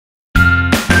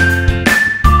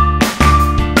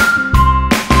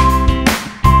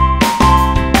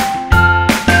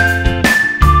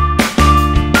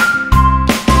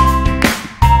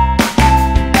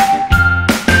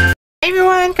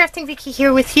Vicky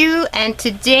here with you, and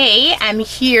today I'm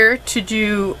here to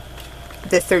do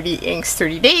the 30 inks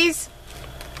 30 days,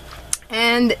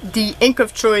 and the ink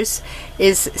of choice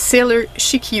is Sailor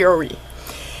Shikiori.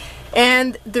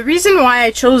 And the reason why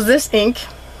I chose this ink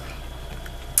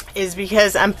is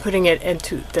because I'm putting it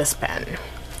into this pen.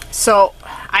 So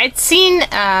I'd seen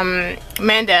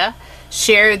Amanda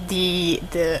share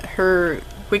her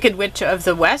Wicked Witch of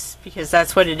the West, because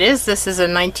that's what it is. This is a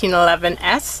 1911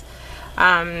 S.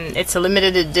 It's a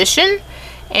limited edition,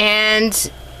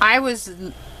 and I was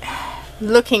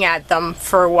looking at them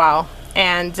for a while,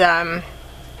 and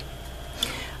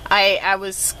I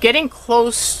was getting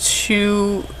close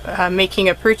to making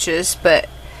a purchase, but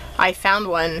I found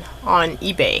one on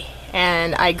eBay,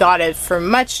 and I got it for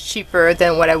much cheaper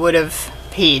than what I would have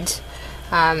paid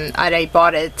had I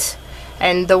bought it.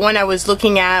 And the one I was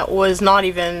looking at was not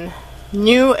even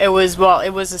new. It was, well,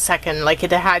 it was a second, like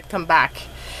it had come back.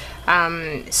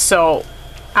 So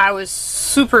I was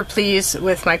super pleased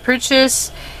with my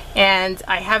purchase, and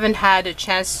I haven't had a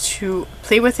chance to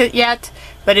play with it yet,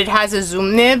 but it has a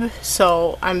zoom nib,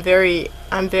 so I'm really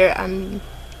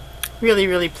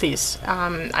pleased.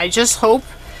 I just hope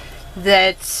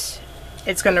that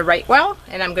it's gonna write well,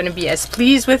 and I'm gonna be as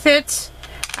pleased with it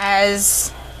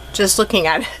as just looking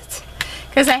at it,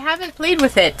 because I haven't played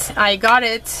with it. I got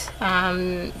it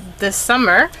this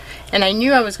summer, and I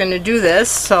knew I was going to do this,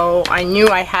 so I knew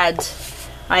I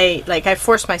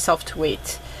forced myself to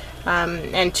wait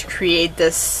and to create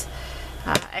this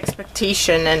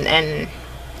expectation and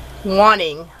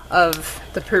wanting of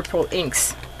the purple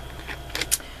inks.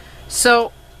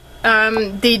 So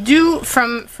they do,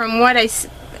 from what I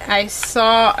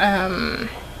saw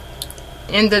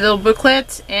in the little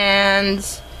booklet, and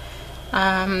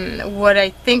what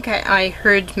I think I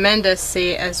heard Menda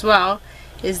say as well,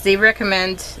 is they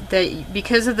recommend that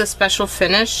because of the special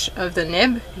finish of the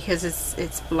nib, because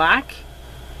it's black,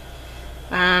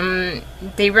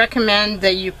 they recommend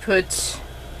that you put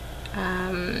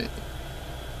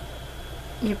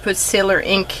Sailor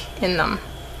ink in them.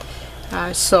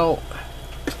 So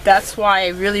that's why I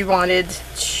really wanted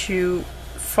to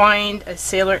find a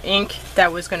Sailor ink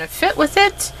that was going to fit with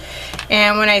it.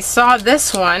 And when I saw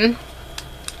this one,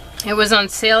 it was on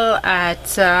sale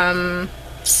at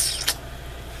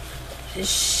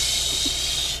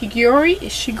Shigure,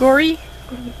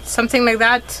 something like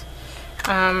that.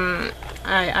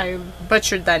 I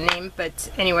butchered that name, but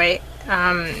anyway,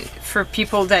 for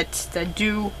people that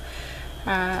do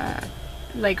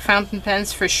like fountain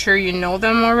pens, for sure you know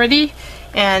them already.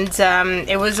 And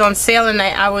it was on sale, and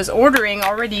I was ordering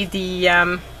already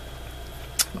the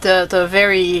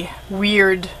very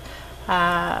weird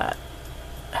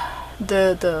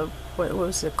what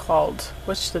was it called?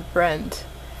 What's the brand?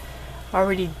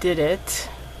 Already did it.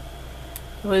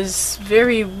 It was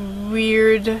very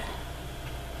weird.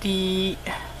 The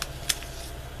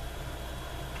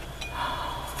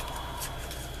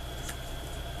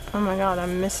oh my god,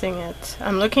 I'm missing it.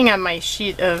 I'm looking at my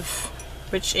sheet of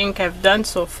which ink I've done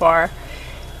so far.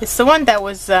 It's the one that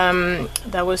was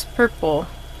purple.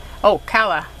 Oh,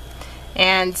 Kala.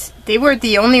 And they were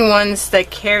the only ones that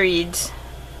carried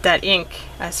that ink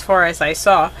as far as I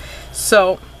saw.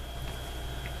 So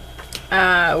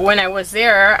when I was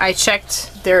there, I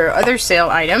checked their other sale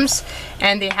items,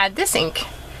 and they had this ink.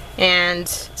 And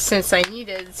since I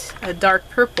needed a dark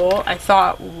purple, I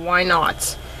thought, why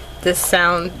not? This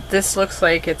looks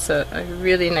like it's a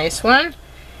really nice one,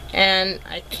 and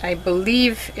I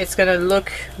believe it's gonna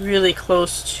look really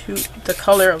close to the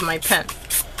color of my pen.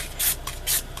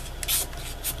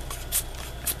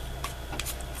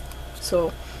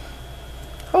 So,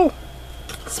 oh,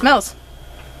 it smells.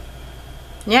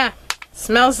 Yeah, it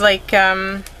smells like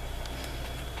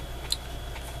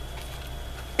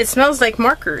it smells like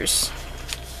markers.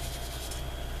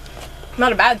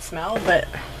 Not a bad smell, but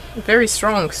a very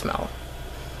strong smell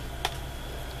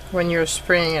when you're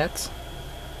spraying it.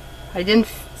 I didn't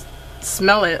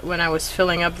smell it when I was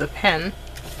filling up the pen,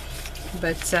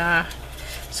 but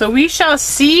so we shall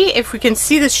see if we can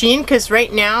see the sheen, because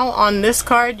right now on this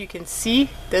card you can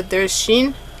see that there's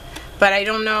sheen, but I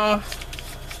don't know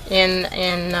in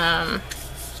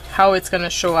how it's gonna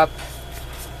show up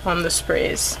on the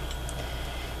sprays.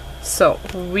 So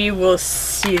we will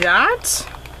see that.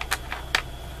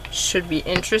 Should be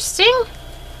interesting.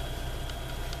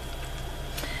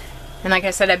 And like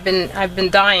I said, I've been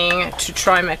dying to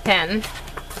try my pen.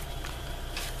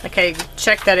 Like, I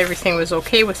checked that everything was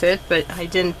okay with it, but I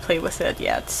didn't play with it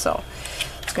yet, so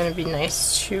it's gonna be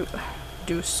nice to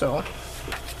do so.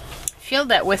 I feel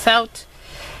that without,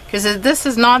 because this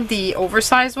is not the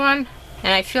oversized one,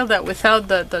 and I feel that without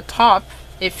the top,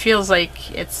 it feels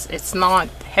like it's not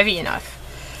heavy enough.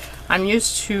 I'm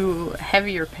used to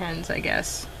heavier pens, I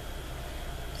guess.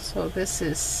 So this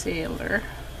is Sailor.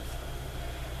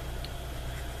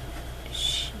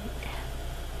 Shikiori.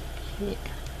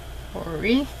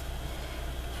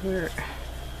 We're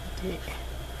day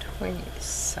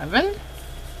 27.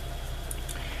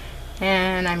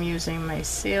 And I'm using my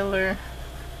Sailor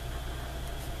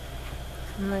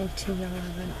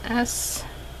 1911S.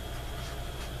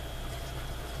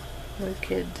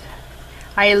 Wicked.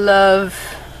 I love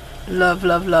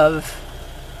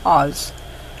Oz.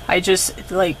 I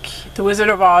just like The Wizard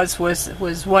of Oz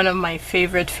was one of my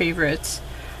favorite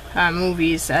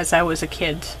movies as I was a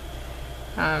kid.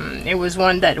 It was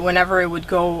one that whenever it would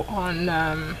go on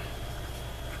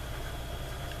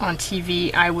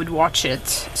TV, I would watch it.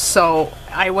 So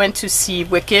I went to see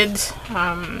Wicked,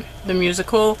 the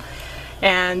musical,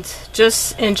 and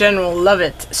just in general love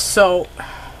it. So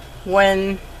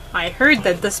when I heard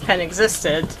that this pen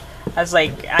existed, I was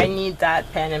like, I need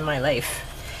that pen in my life.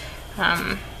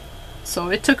 So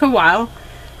it took a while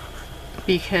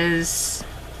because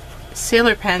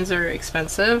Sailor pens are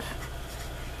expensive,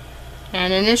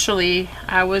 and initially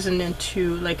I wasn't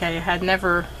into, like, I had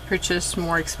never purchased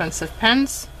more expensive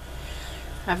pens.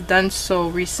 I've done so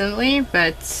recently,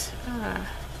 but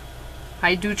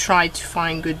I do try to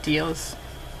find good deals.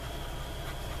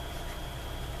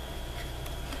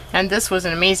 And this was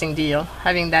an amazing deal,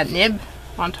 having that nib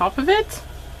on top of it.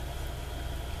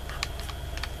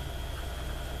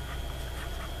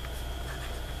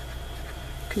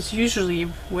 Because usually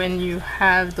when you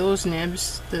have those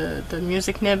nibs, the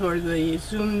music nib or the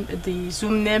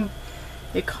zoom nib,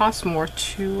 it costs more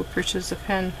to purchase a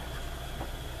pen.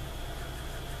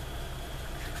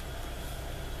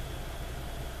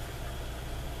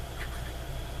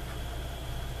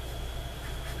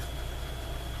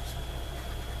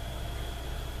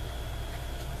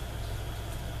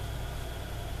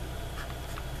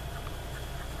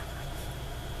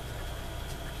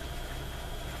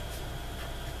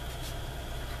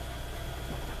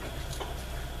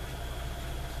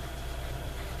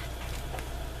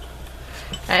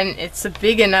 And it's a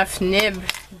big enough nib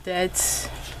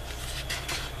that,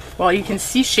 well, you can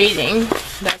see shading,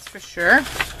 that's for sure.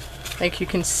 Like, you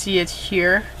can see it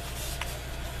here.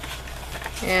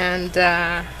 And,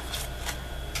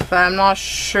 but I'm not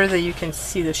sure that you can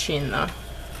see the sheen though.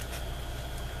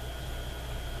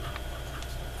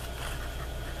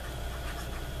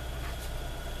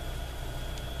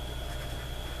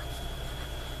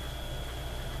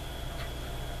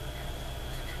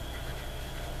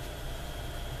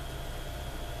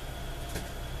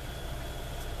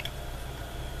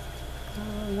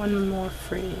 One more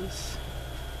phrase.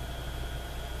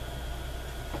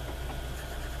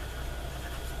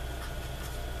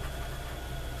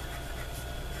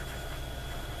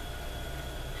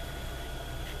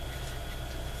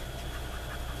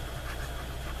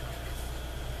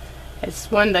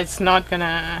 It's one that's not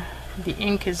gonna, the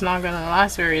ink is not gonna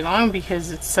last very long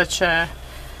because it's such a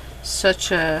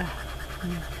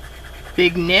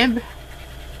big nib,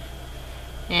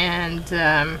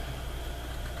 and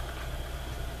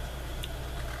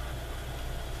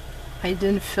I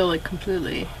didn't fill it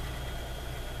completely,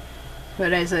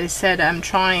 but as I said, I'm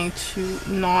trying to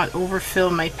not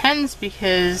overfill my pens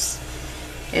because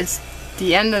it's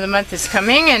the end of the month is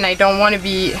coming and I don't want to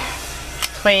be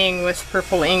playing with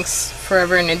purple inks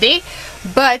forever and a day.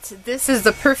 But this is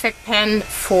the perfect pen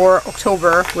for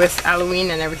October with Halloween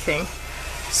and everything.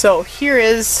 So here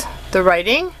is the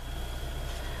writing.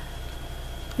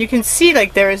 You can see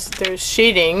like there's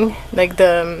shading, like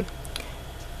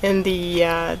in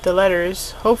the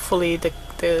letters. Hopefully the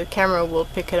camera will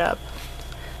pick it up,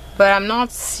 but I'm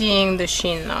not seeing the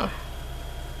sheen now.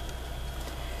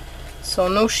 So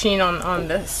no sheen on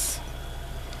this.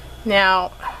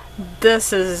 Now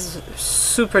this is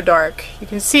super dark. You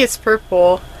can see it's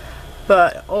purple,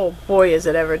 but oh boy is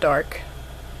it ever dark.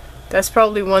 That's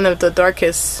probably one of the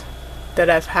darkest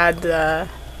that I've had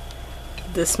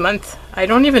this month. I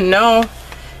don't even know,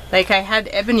 like I had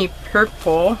ebony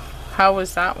purple. How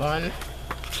was that one?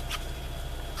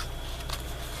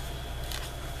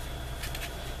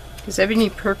 Because ebony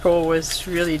purple was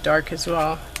really dark as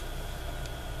well.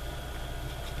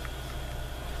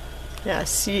 Yeah,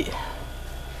 see,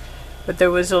 but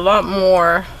there was a lot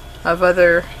more of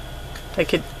other,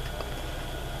 like it,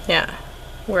 yeah.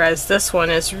 Whereas this one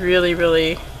is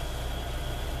really,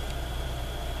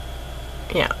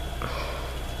 yeah,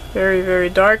 very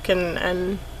dark,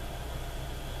 and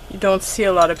you don't see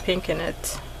a lot of pink in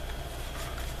it.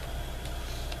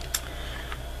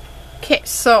 Okay,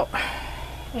 so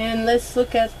And let's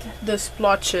look at the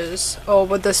splotches. Oh,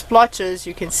 with the splotches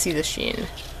you can see the sheen,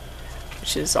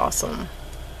 which is awesome.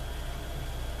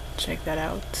 Check that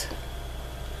out.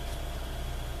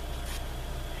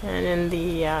 And in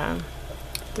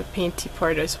the painty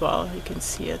part as well, you can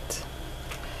see it.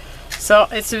 So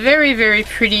it's a very, very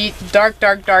pretty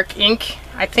dark ink.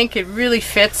 I think it really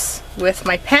fits with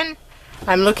my pen.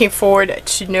 I'm looking forward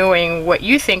to knowing what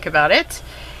you think about it.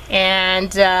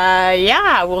 And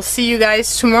yeah, we'll see you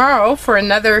guys tomorrow for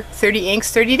another 30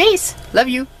 Inks 30 Days. Love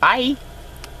you. Bye.